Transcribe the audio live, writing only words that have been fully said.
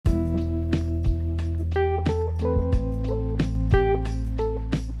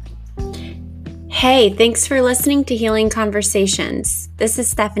Hey, thanks for listening to Healing Conversations. This is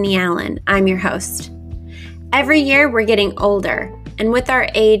Stephanie Allen. I'm your host. Every year we're getting older, and with our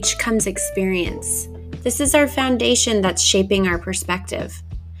age comes experience. This is our foundation that's shaping our perspective.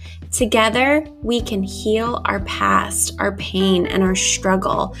 Together, we can heal our past, our pain, and our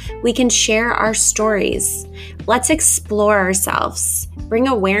struggle. We can share our stories. Let's explore ourselves, bring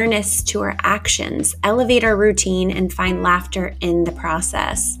awareness to our actions, elevate our routine, and find laughter in the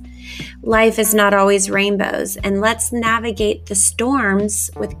process. Life is not always rainbows, and let's navigate the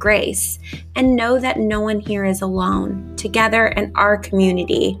storms with grace and know that no one here is alone. Together in our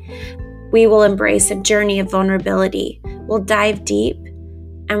community, we will embrace a journey of vulnerability. We'll dive deep,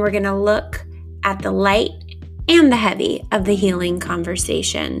 and we're going to look at the light and the heavy of the healing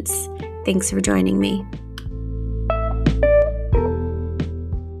conversations. Thanks for joining me.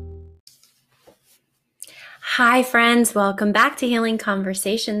 Hi, friends. Welcome back to Healing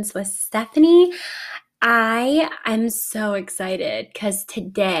Conversations with Stephanie. I am so excited because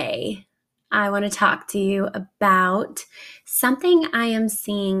today I want to talk to you about something I am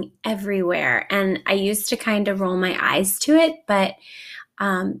seeing everywhere. And I used to kind of roll my eyes to it, but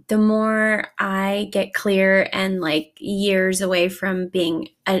the more I get clear and years away from being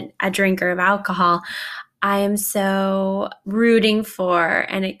a drinker of alcohol, I am so rooting for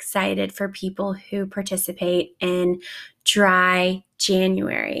and excited for people who participate in Dry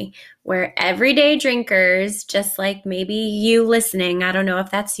January, where everyday drinkers, just like maybe you listening, I don't know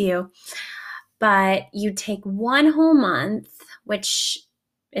if that's you, but you take one whole month, which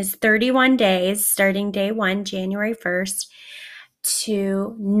is 31 days, starting day 1, January 1st,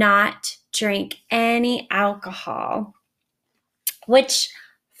 to not drink any alcohol, which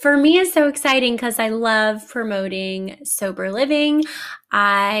for me is so exciting because I love promoting sober living.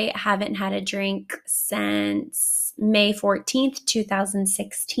 I haven't had a drink since May 14th,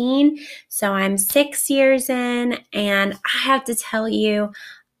 2016. So I'm 6 years in, and I have to tell you,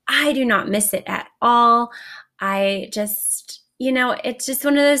 I do not miss it at all. I just, it's just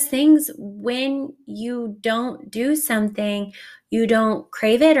one of those things when you don't do something, you don't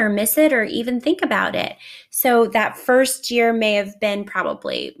crave it or miss it or even think about it. So that first year may have been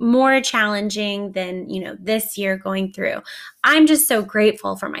probably more challenging than, this year going through. I'm just so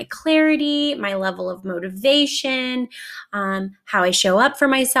grateful for my clarity, my level of motivation, how I show up for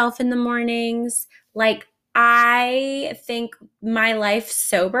myself in the mornings. I think my life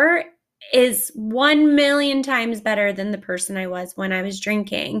sober is 1 million times better than the person I was when I was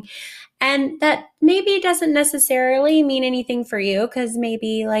drinking. And that maybe doesn't necessarily mean anything for you because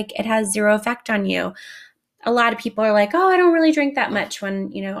maybe it has zero effect on you. A lot of people are like, oh, I don't really drink that much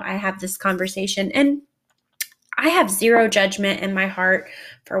when, I have this conversation. And I have zero judgment in my heart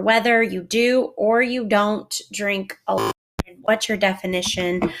for whether you do or you don't drink a lot. What's your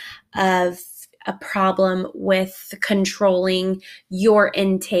definition of a problem with controlling your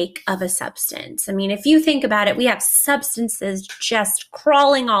intake of a substance? I mean, if you think about it, we have substances just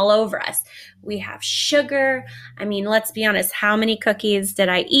crawling all over us. We have sugar. I mean, let's be honest, how many cookies did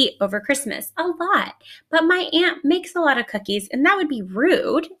I eat over Christmas? A lot. But my aunt makes a lot of cookies, and that would be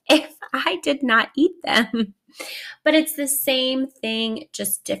rude if I did not eat them. But it's the same thing,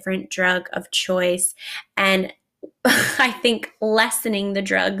 just different drug of choice. And I think lessening the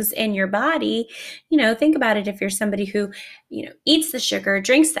drugs in your body, think about it. If you're somebody who, eats the sugar,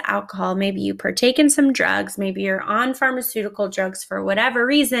 drinks the alcohol, maybe you partake in some drugs, maybe you're on pharmaceutical drugs for whatever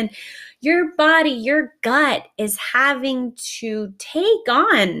reason, your body, your gut is having to take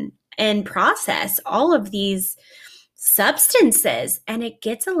on and process all of these substances. And it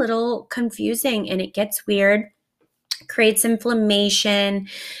gets a little confusing and it gets weird. Creates inflammation,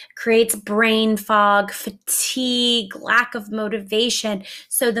 creates brain fog, fatigue, lack of motivation.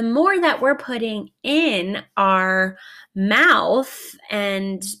 So the more that we're putting in our mouth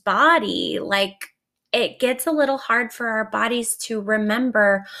and body, it gets a little hard for our bodies to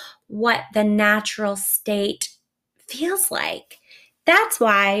remember what the natural state feels like. That's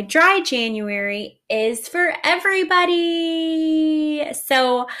why Dry January is for everybody.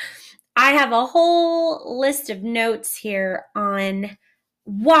 So I have a whole list of notes here on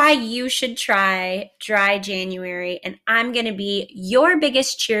why you should try Dry January, and I'm going to be your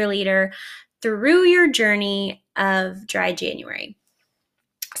biggest cheerleader through your journey of Dry January.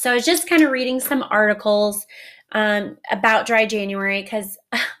 So I was just kind of reading some articles about Dry January because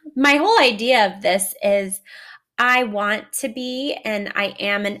my whole idea of this is I want to be, and I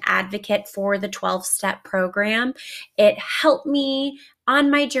am an advocate for the 12-step program. It helped me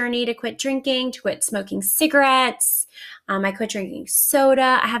on my journey to quit drinking, to quit smoking cigarettes. I quit drinking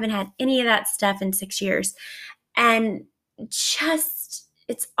soda. I haven't had any of that stuff in 6 years. And just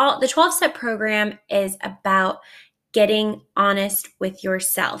it's all, the 12-step program is about getting honest with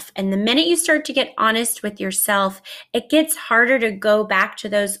yourself. And the minute you start to get honest with yourself, it gets harder to go back to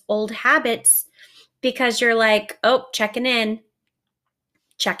those old habits because you're like, oh, checking in.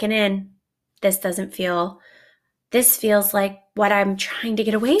 This feels like what I'm trying to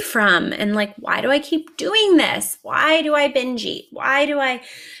get away from. And like, why do I keep doing this? Why do I binge eat? Why do I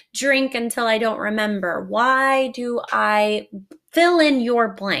drink until I don't remember? Why do I fill in your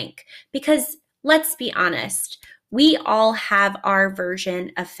blank? Because let's be honest, we all have our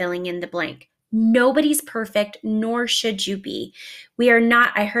version of filling in the blank. Nobody's perfect, nor should you be. We are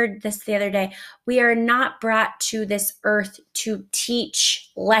not, I heard this the other day, we are not brought to this earth to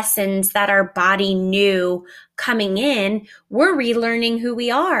teach lessons that our body knew coming in. We're relearning who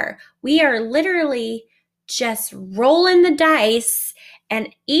we are. We are literally just rolling the dice,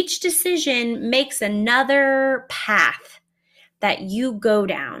 and each decision makes another path that you go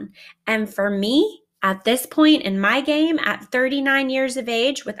down. And for me, at this point in my game, at 39 years of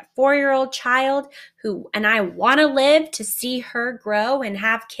age with a 4-year-old child and I want to live to see her grow and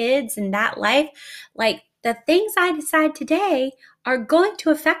have kids and that life, like the things I decide today are going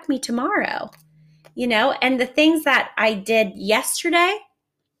to affect me tomorrow, and the things that I did yesterday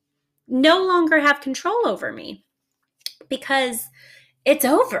no longer have control over me because it's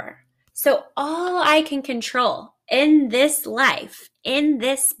over. So all I can control in this life, in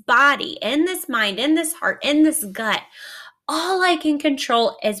this body, in this mind, in this heart, in this gut, all I can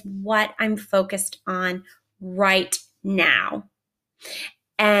control is what I'm focused on right now.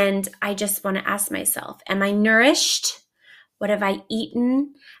 And I just want to ask myself, am I nourished? What have I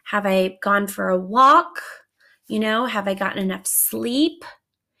eaten? Have I gone for a walk? Have I gotten enough sleep?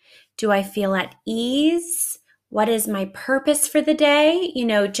 Do I feel at ease? What is my purpose for the day?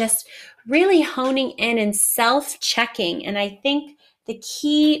 Just really honing in and self-checking. And I think the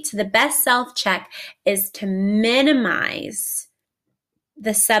key to the best self-check is to minimize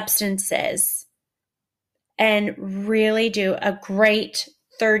the substances and really do a great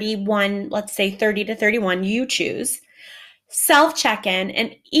 31, let's say 30 to 31, you choose, self-check-in.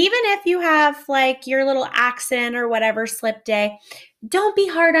 And even if you have like your little accident or whatever slip day, don't be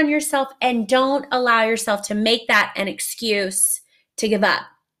hard on yourself and don't allow yourself to make that an excuse to give up.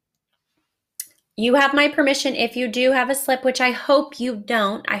 You have my permission if you do have a slip, which I hope you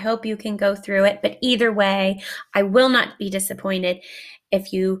don't. I hope you can go through it. But either way, I will not be disappointed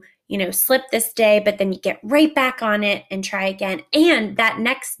if you slip this day, but then you get right back on it and try again. And that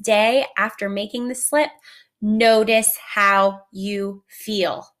next day after making the slip, notice how you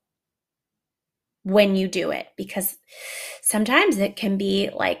feel when you do it, because sometimes it can be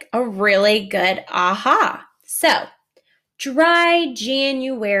like a really good aha. So, dry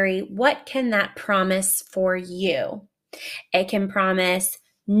January, what can that promise for you? It can promise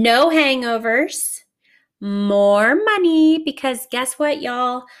no hangovers, more money, because guess what,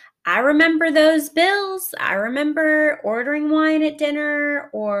 y'all? I remember those bills. I remember ordering wine at dinner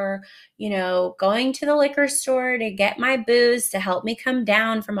or, going to the liquor store to get my booze to help me come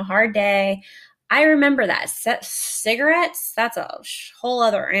down from a hard day. I remember that. Cigarettes, that's a whole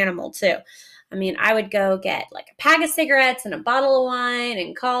other animal too. I mean, I would go get like a pack of cigarettes and a bottle of wine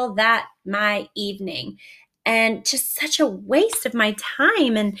and call that my evening. And just such a waste of my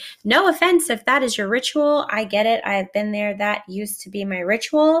time. And no offense if that is your ritual. I get it. I have been there. That used to be my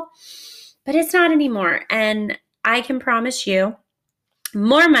ritual, but it's not anymore. And I can promise you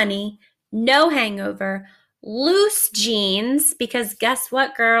more money, no hangover, loose jeans, because guess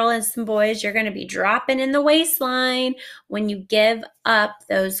what, girl and some boys, you're going to be dropping in the waistline when you give up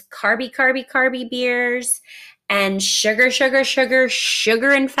those carby beers and sugar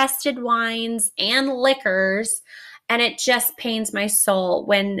infested wines and liquors. And it just pains my soul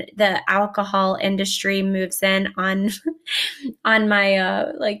when the alcohol industry moves in on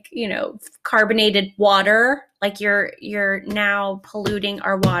my carbonated water. Like you're now polluting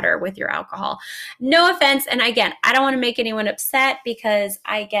our water with your alcohol. No offense. And again, I don't want to make anyone upset because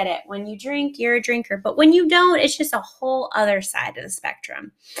I get it. When you drink, you're a drinker. But when you don't, it's just a whole other side of the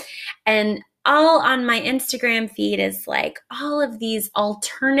spectrum. And all on my Instagram feed is like all of these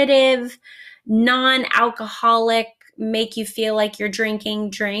alternative, non-alcoholic, make you feel like you're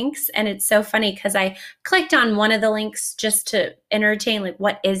drinking drinks. And it's so funny because I clicked on one of the links just to entertain, like,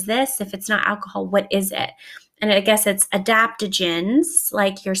 what is this? If it's not alcohol, what is it? And I guess it's adaptogens.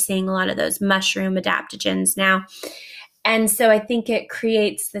 Like you're seeing a lot of those mushroom adaptogens now. And so I think it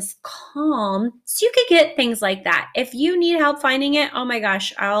creates this calm. So you could get things like that. If you need help finding it, oh my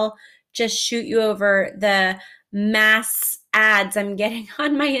gosh, I'll just shoot you over the mass ads I'm getting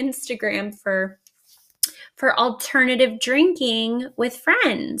on my Instagram for for alternative drinking with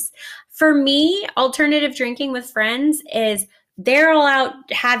friends. For me, alternative drinking with friends is they're all out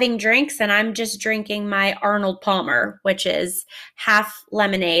having drinks and I'm just drinking my Arnold Palmer, which is half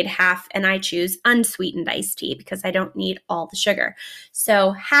lemonade, half, and I choose unsweetened iced tea because I don't need all the sugar.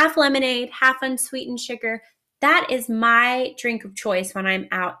 So half lemonade, half unsweetened sugar. That is my drink of choice when I'm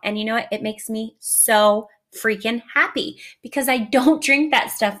out. And you know what? It makes me so freaking happy because I don't drink that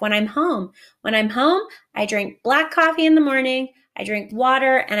stuff when I'm home. When I'm home, I drink black coffee in the morning, I drink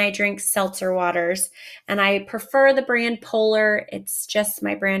water, and I drink seltzer waters. And I prefer the brand Polar. It's just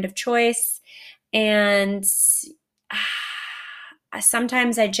my brand of choice. And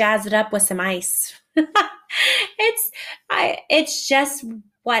sometimes I jazz it up with some ice. It's just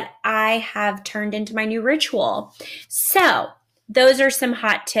what I have turned into my new ritual. So those are some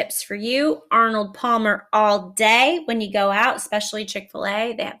hot tips for you. Arnold Palmer all day when you go out, especially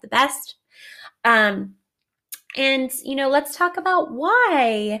Chick-fil-A. They have the best. And, let's talk about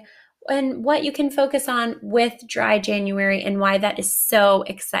why and what you can focus on with dry January and why that is so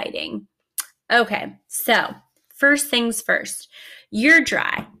exciting. Okay, so first things first, you're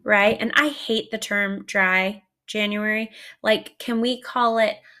dry, right? And I hate the term dry January. Like, can we call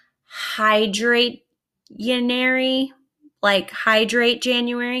it hydrate January? Like, hydrate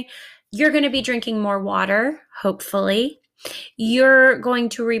January? You're going to be drinking more water, hopefully. You're going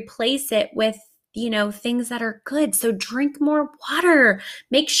to replace it with things that are good. So drink more water.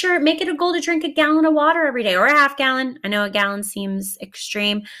 Make it a goal to drink a gallon of water every day or a half gallon. I know a gallon seems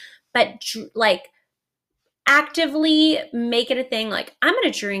extreme, but like actively make it a thing. Like, I'm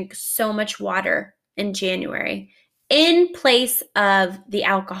going to drink so much water in January in place of the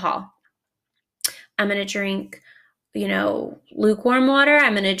alcohol. I'm going to drink, lukewarm water.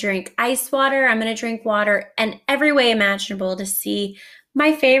 I'm going to drink ice water. I'm going to drink water in every way imaginable to see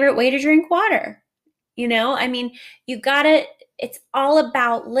my favorite way to drink water. It's all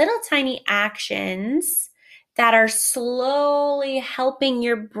about little tiny actions that are slowly helping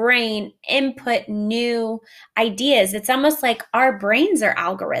your brain input new ideas. It's almost like our brains are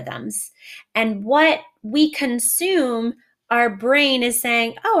algorithms. And what we consume, our brain is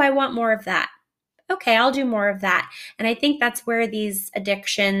saying, oh, I want more of that. Okay, I'll do more of that. And I think that's where these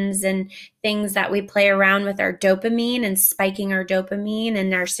addictions and things that we play around with our dopamine and spiking our dopamine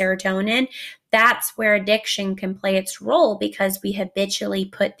and our serotonin, that's where addiction can play its role because we habitually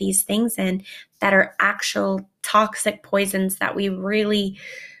put these things in that are actual toxic poisons that we really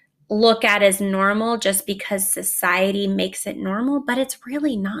look at as normal just because society makes it normal, but it's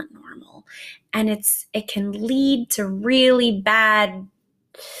really not normal. And it can lead to really bad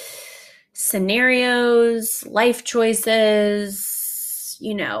scenarios, life choices.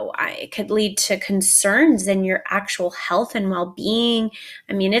 It could lead to concerns in your actual health and well-being.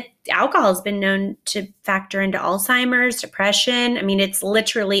 Alcohol has been known to factor into Alzheimer's, depression. It's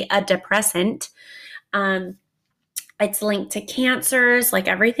literally a depressant. It's linked to cancers, like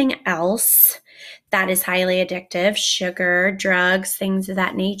everything else that is highly addictive, sugar, drugs, things of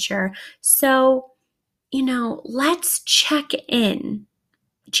that nature. So, let's check in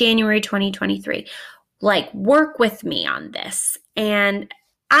January 2023. Like, work with me on this. And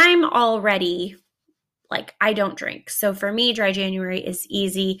I'm already I don't drink. So for me, dry January is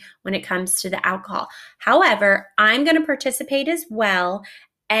easy when it comes to the alcohol. However, I'm going to participate as well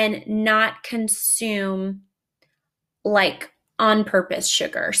and not consume on purpose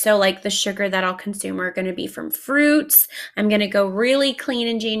sugar. So the sugar that I'll consume are going to be from fruits. I'm going to go really clean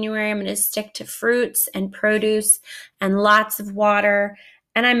in January. I'm going to stick to fruits and produce and lots of water.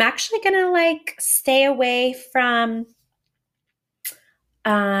 And I'm actually going to stay away from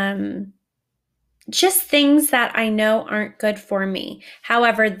just things that I know aren't good for me.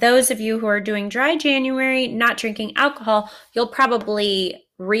 However, those of you who are doing dry January, not drinking alcohol, you'll probably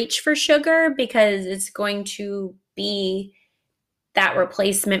reach for sugar because it's going to be that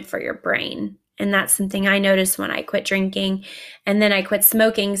replacement for your brain. And that's something I noticed when I quit drinking and then I quit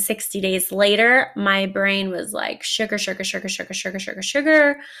smoking 60 days later. My brain was like sugar, sugar, sugar, sugar, sugar, sugar,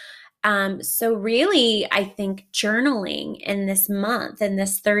 sugar. So really, I think journaling in this month, in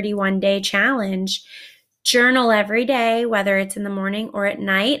this 31-day challenge, journal every day, whether it's in the morning or at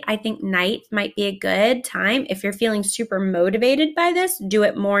night. I think night might be a good time. If you're feeling super motivated by this, do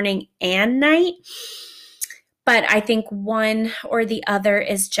it morning and night. But I think one or the other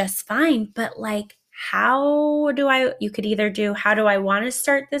is just fine. But you could either do, how do I want to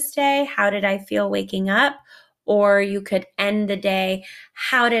start this day? How did I feel waking up? Or you could end the day,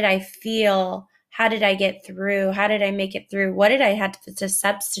 how did I feel? How did I get through? How did I make it through? What did I have to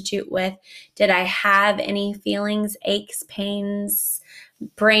substitute with? Did I have any feelings, aches, pains,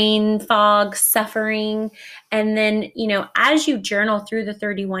 brain fog, suffering. And then, as you journal through the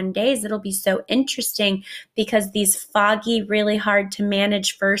 31 days, it'll be so interesting because these foggy, really hard to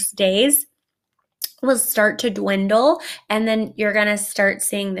manage first days will start to dwindle, and then you're going to start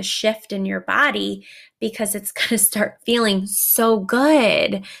seeing the shift in your body because it's going to start feeling so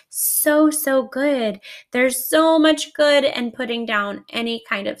good. So good. There's so much good in putting down any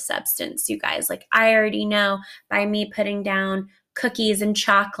kind of substance, you guys. Like, I already know by me putting down cookies and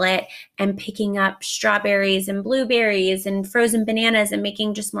chocolate and picking up strawberries and blueberries and frozen bananas and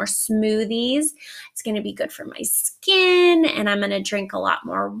making just more smoothies, it's going to be good for my skin, and I'm going to drink a lot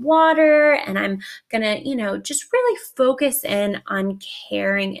more water, and I'm going to, just really focus in on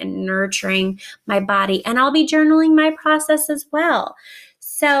caring and nurturing my body. And I'll be journaling my process as well.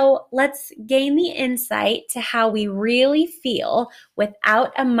 So let's gain the insight to how we really feel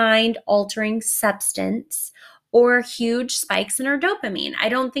without a mind-altering substance or huge spikes in our dopamine. I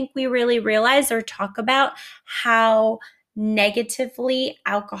don't think we really realize or talk about how negatively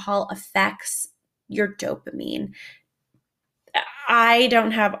alcohol affects your dopamine. I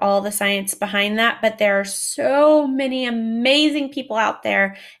don't have all the science behind that, but there are so many amazing people out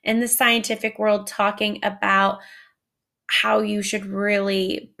there in the scientific world talking about how you should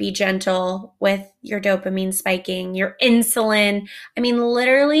really be gentle with your dopamine spiking, your insulin. I mean,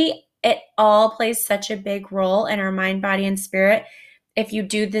 literally, it all plays such a big role in our mind, body, and spirit. If you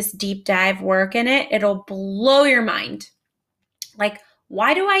do this deep dive work in it, it'll blow your mind. Like,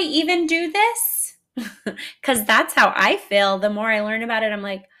 why do I even do this? Because that's how I feel. The more I learn about it, I'm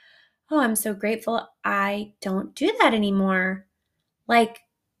like, oh, I'm so grateful I don't do that anymore. Like,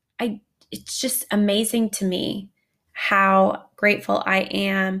 it's just amazing to me how grateful I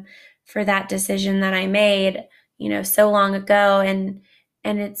am for that decision that I made, so long ago. And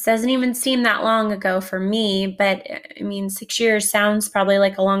it doesn't even seem that long ago for me, but I mean, 6 years sounds probably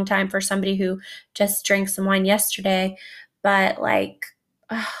like a long time for somebody who just drank some wine yesterday. But like,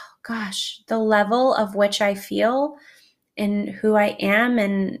 oh gosh, the level of which I feel and who I am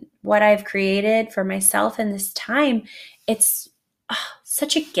and what I've created for myself in this time, it's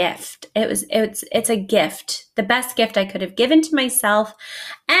such a gift. It's a gift, the best gift I could have given to myself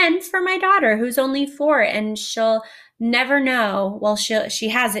and for my daughter, who's only 4, and she'll never know. Well, she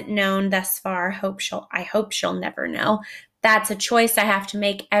hasn't known thus far. I hope she'll never know. That's a choice I have to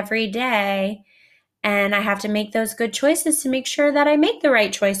make every day. And I have to make those good choices to make sure that I make the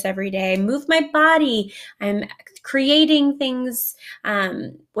right choice every day. Move my body. I'm creating things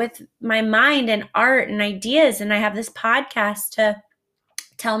with my mind and art and ideas. And I have this podcast to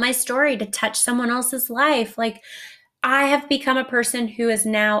tell my story, to touch someone else's life. Like, I have become a person who is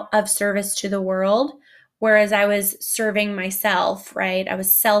now of service to the world, whereas I was serving myself, right? I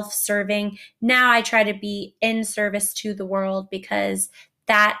was self-serving. Now I try to be in service to the world because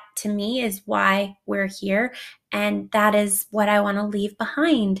that to me is why we're here. And that is what I want to leave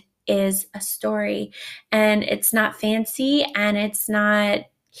behind, is a story. And it's not fancy, and it's not,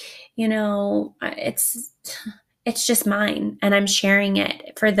 it's just mine, and I'm sharing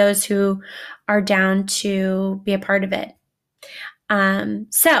it for those who are down to be a part of it.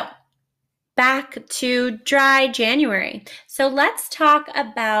 So back to dry January. So let's talk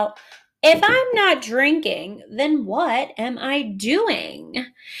about, if I'm not drinking, then what am I doing?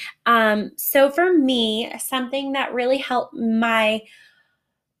 So for me, something that really helped my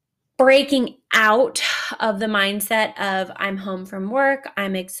breaking out of the mindset of I'm home from work,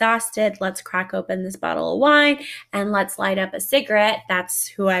 I'm exhausted, let's crack open this bottle of wine and let's light up a cigarette. That's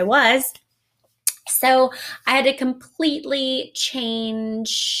who I was. So I had to completely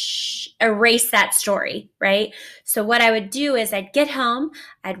erase that story, right? So what I would do is I'd get home,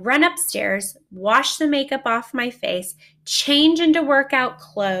 I'd run upstairs, wash the makeup off my face, change into workout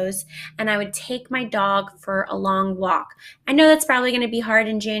clothes, and I would take my dog for a long walk. I know that's probably going to be hard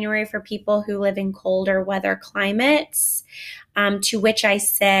in January for people who live in colder weather climates, to which I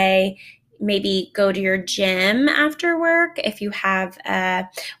say, maybe go to your gym after work if you have,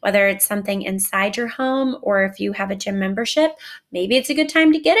 whether it's something inside your home or if you have a gym membership, maybe it's a good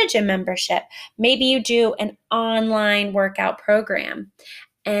time to get a gym membership. Maybe you do an online workout program.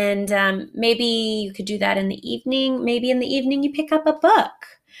 And maybe you could do that in the evening. Maybe in the evening you pick up a book.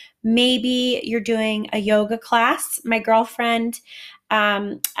 Maybe you're doing a yoga class. My girlfriend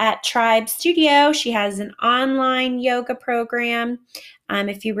at Tribe Studio, she has an online yoga program.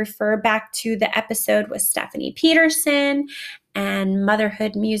 If you refer back to the episode with Stephanie Peterson and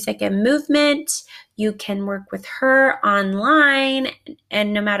Motherhood, Music, and Movement, you can work with her online,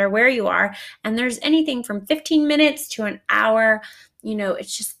 and no matter where you are. And there's anything from 15 minutes to an hour.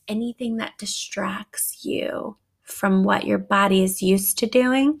 It's just anything that distracts you from what your body is used to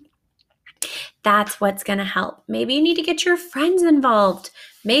doing, that's what's going to help. Maybe you need to get your friends involved.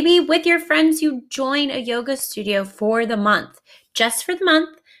 Maybe with your friends, you join a yoga studio for the month, just for the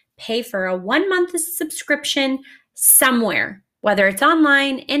month, pay for a 1 month subscription somewhere, whether it's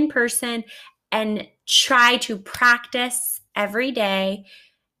online, in person, and try to practice every day.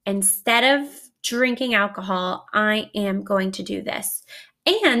 Instead of drinking alcohol, I am going to do this.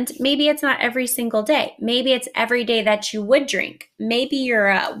 And maybe it's not every single day. Maybe it's every day that you would drink. Maybe you're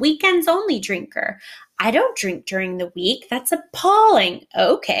a weekends only drinker. I don't drink during the week. That's appalling.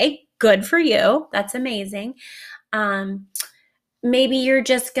 Okay, good for you. That's amazing. Maybe you're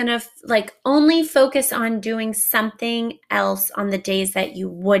just going to only focus on doing something else on the days that you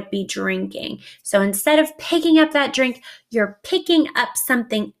would be drinking. So instead of picking up that drink, you're picking up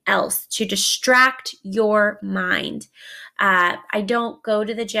something else to distract your mind. I don't go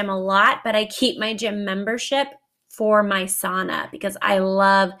to the gym a lot, but I keep my gym membership for my sauna because I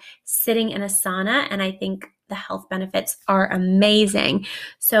love sitting in a sauna, and I think the health benefits are amazing.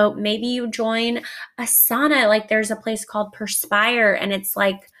 So maybe you join a sauna. Like there's a place called Perspire, and it's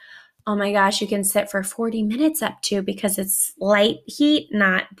like, oh my gosh, you can sit for 40 minutes up to, because it's light heat,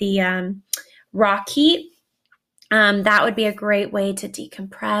 not the rock heat. That would be a great way to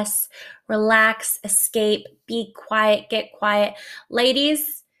decompress, relax, escape, be quiet, get quiet.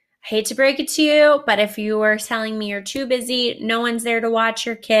 Ladies, I hate to break it to you, but if you are telling me you're too busy, no one's there to watch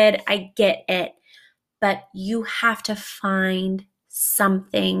your kid, I get it. But you have to find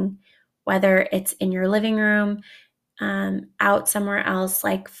something, whether it's in your living room, out somewhere else,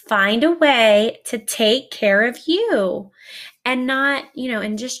 find a way to take care of you. And not,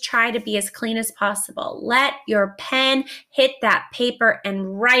 and just try to be as clean as possible. Let your pen hit that paper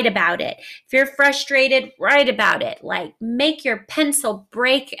and write about it. If you're frustrated, write about it. Make your pencil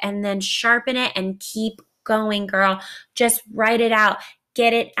break and then sharpen it and keep going, girl. Just write it out.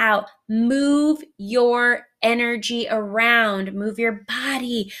 Get it out. Move your energy around. Move your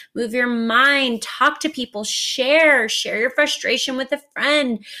body. Move your mind. Talk to people. Share your frustration with a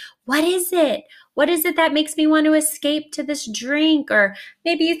friend. What is it? What is it that makes me want to escape to this drink? Or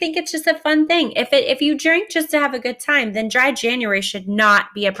maybe you think it's just a fun thing. If you drink just to have a good time, then dry January should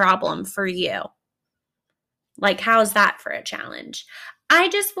not be a problem for you. How's that for a challenge? I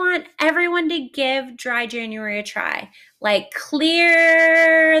just want everyone to give dry January a try.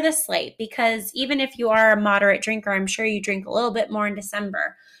 Clear the slate, because even if you are a moderate drinker, I'm sure you drink a little bit more in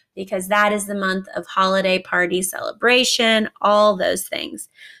December, because that is the month of holiday party celebration, all those things.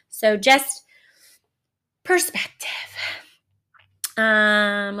 So just perspective.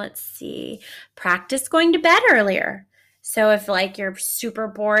 Let's see. Practice going to bed earlier. So if you're super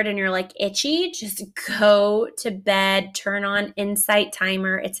bored and you're itchy, just go to bed, turn on Insight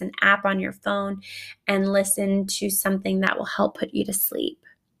Timer. It's an app on your phone, and listen to something that will help put you to sleep.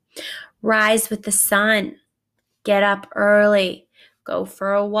 Rise with the sun. Get up early. Go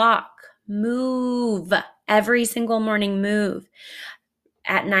for a walk. Move. Every single morning, move.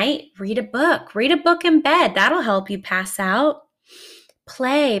 At night, read a book. Read a book in bed. That'll help you pass out.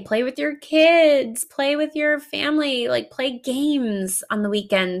 Play with your kids, play with your family, play games on the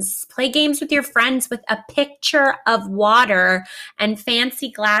weekends, play games with your friends with a picture of water and fancy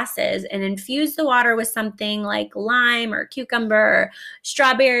glasses, and infuse the water with something like lime or cucumber or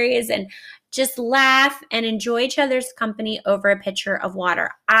strawberries, and just laugh and enjoy each other's company over a pitcher of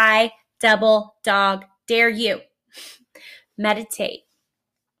water. I double dog dare you. Meditate.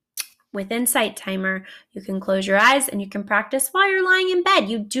 With Insight Timer, you can close your eyes and you can practice while you're lying in bed.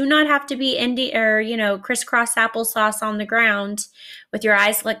 You do not have to be crisscross applesauce on the ground with your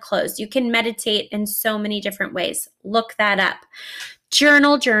eyes closed. You can meditate in so many different ways. Look that up.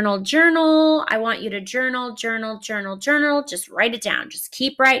 Journal. I want you to journal. Just write it down. Just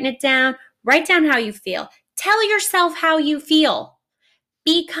keep writing it down. Write down how you feel. Tell yourself how you feel.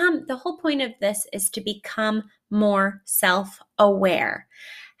 The whole point of this is to become more self-aware.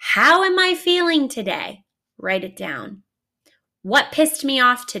 How am I feeling today? Write it down. What pissed me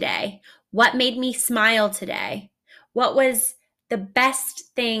off today? What made me smile today? What was the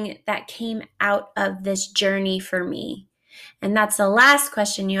best thing that came out of this journey for me? And that's the last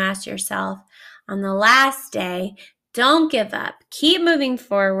question you ask yourself. On the last day, don't give up. Keep moving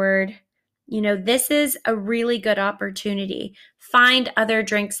forward. This is a really good opportunity. Find other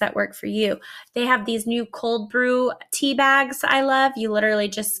drinks that work for you. They have these new cold brew tea bags I love. You literally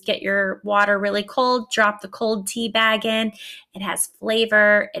just get your water really cold, drop the cold tea bag in. It has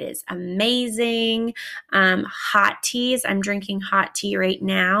flavor. It is amazing. Hot teas. I'm drinking hot tea right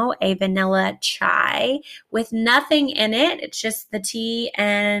now, a vanilla chai with nothing in it. It's just the tea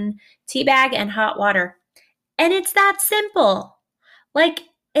bag and hot water. And it's that simple. Like,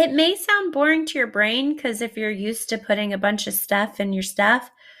 it may sound boring to your brain because if you're used to putting a bunch of stuff in your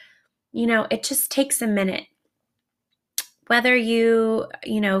stuff, it just takes a minute. Whether you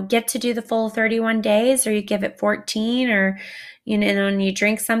get to do the full 31 days or you give it 14 or, when you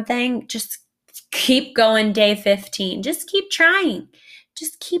drink something, just keep going day 15. Just keep trying.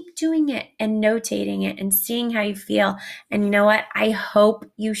 Just keep doing it and notating it and seeing how you feel. And you know what? I hope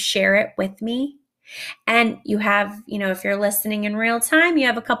you share it with me. And you have, if you're listening in real time, you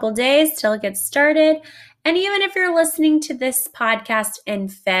have a couple days till it gets started. And even if you're listening to this podcast in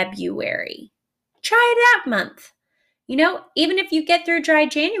February, try it that month. Even if you get through dry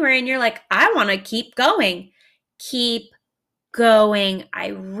January and you're like, I want to keep going, keep going. I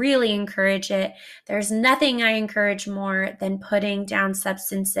really encourage it. There's nothing I encourage more than putting down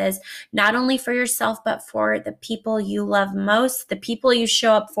substances, not only for yourself, but for the people you love most, the people you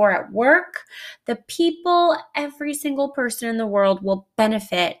show up for at work, the people, every single person in the world will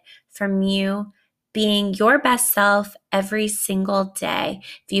benefit from you being your best self every single day.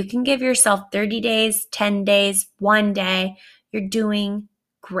 If you can give yourself 30 days, 10 days, 1 day, you're doing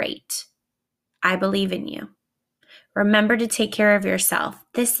great. I believe in you. Remember to take care of yourself.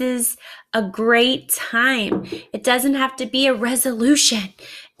 This is a great time. It doesn't have to be a resolution.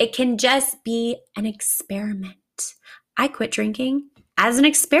 It can just be an experiment. I quit drinking as an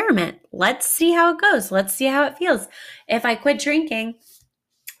experiment. Let's see how it goes. Let's see how it feels. If I quit drinking,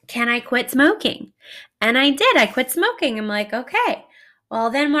 can I quit smoking? And I did. I quit smoking. I'm like, okay. Well,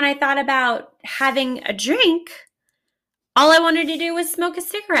 then when I thought about having a drink, all I wanted to do was smoke a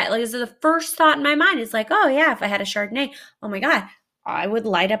cigarette. Like, this is the first thought in my mind. It's like, oh yeah, if I had a Chardonnay, oh my God, I would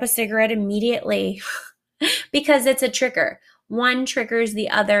light up a cigarette immediately because it's a trigger. One triggers the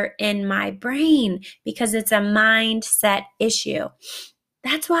other in my brain because it's a mindset issue.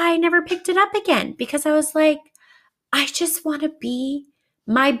 That's why I never picked it up again, because I was like, I just want to be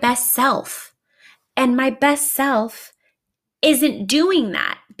my best self. And my best self isn't doing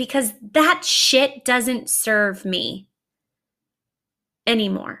that because that shit doesn't serve me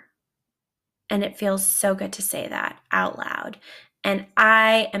anymore. And it feels so good to say that out loud. And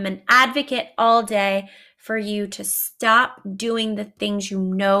I am an advocate all day for you to stop doing the things you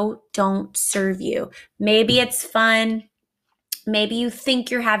know don't serve you. Maybe it's fun. Maybe you think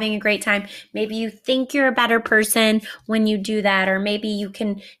you're having a great time. Maybe you think you're a better person when you do that. Or maybe you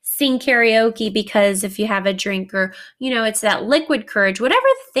can sing karaoke because if you have a drink, or, it's that liquid courage. Whatever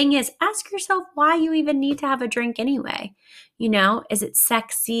the thing is, ask yourself why you even need to have a drink anyway. Is it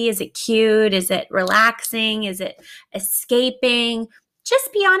sexy? Is it cute? Is it relaxing? Is it escaping?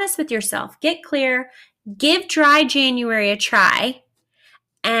 Just be honest with yourself. Get clear. Give dry January a try.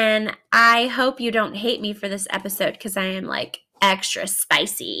 And I hope you don't hate me for this episode because I am like extra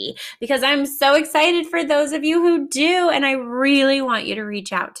spicy, because I'm so excited for those of you who do. And I really want you to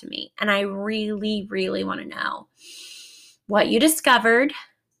reach out to me. And I really, really want to know what you discovered,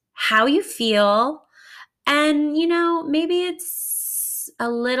 how you feel. And, maybe it's a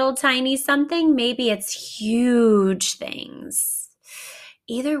little tiny something. Maybe it's huge things.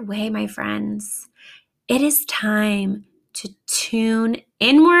 Either way, my friends, it is time to tune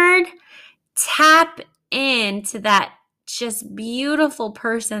inward, tap into that just beautiful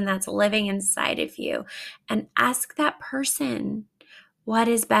person that's living inside of you, and ask that person, what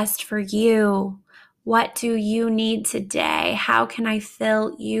is best for you? What do you need today? How can I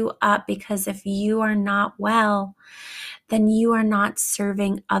fill you up? Because if you are not well, then you are not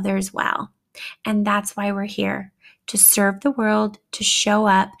serving others well. And that's why we're here, to serve the world, to show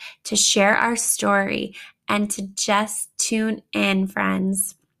up, to share our story, and to just tune in,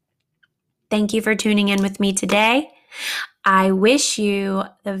 friends. Thank you for tuning in with me today. I wish you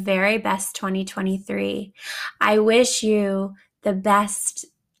the very best 2023. I wish you the best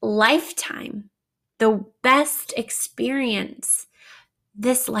lifetime, the best experience.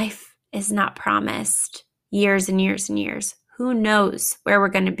 This life is not promised years and years and years. Who knows where we're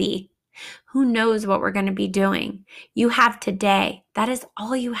going to be? Who knows what we're going to be doing? You have today. That is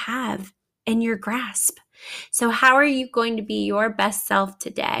all you have in your grasp. So how are you going to be your best self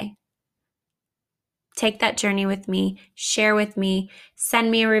today? Take that journey with me, share with me, send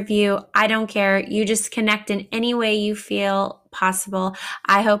me a review. I don't care. You just connect in any way you feel possible.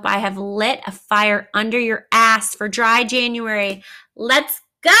 I hope I have lit a fire under your ass for dry January. Let's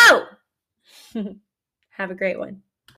go. Have a great one.